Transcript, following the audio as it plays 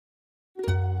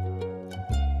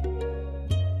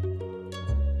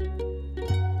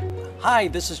Hi,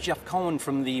 this is Jeff Cohen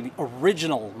from the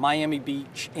original Miami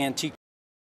Beach Antique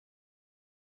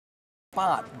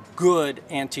Spot. Good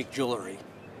antique jewelry.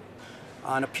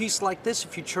 On a piece like this,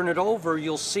 if you turn it over,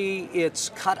 you'll see it's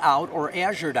cut out or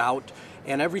azured out,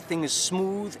 and everything is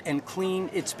smooth and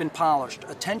clean. It's been polished.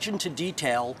 Attention to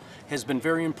detail has been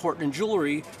very important in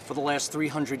jewelry for the last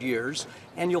 300 years,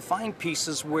 and you'll find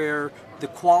pieces where the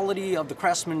quality of the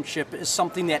craftsmanship is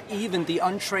something that even the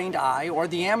untrained eye or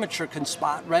the amateur can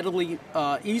spot readily,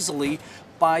 easily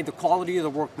by the quality of the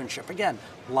workmanship. Again,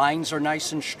 lines are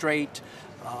nice and straight,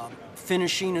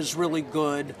 finishing is really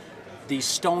good. The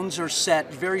stones are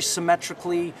set very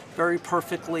symmetrically, very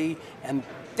perfectly, and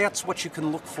that's what you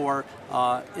can look for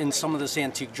in some of this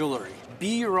antique jewelry.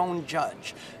 Be your own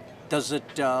judge. Does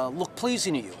it look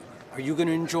pleasing to you? Are you going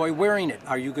to enjoy wearing it?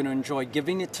 Are you going to enjoy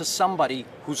giving it to somebody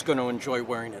who's going to enjoy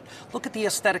wearing it? Look at the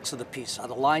aesthetics of the piece. Are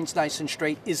the lines nice and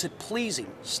straight? Is it pleasing?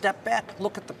 Step back,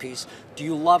 look at the piece. Do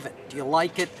you love it? Do you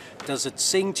like it? Does it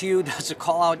sing to you? Does it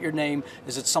call out your name?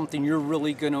 Is it something you're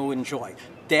really going to enjoy?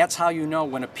 That's how you know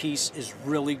when a piece is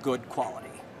really good quality.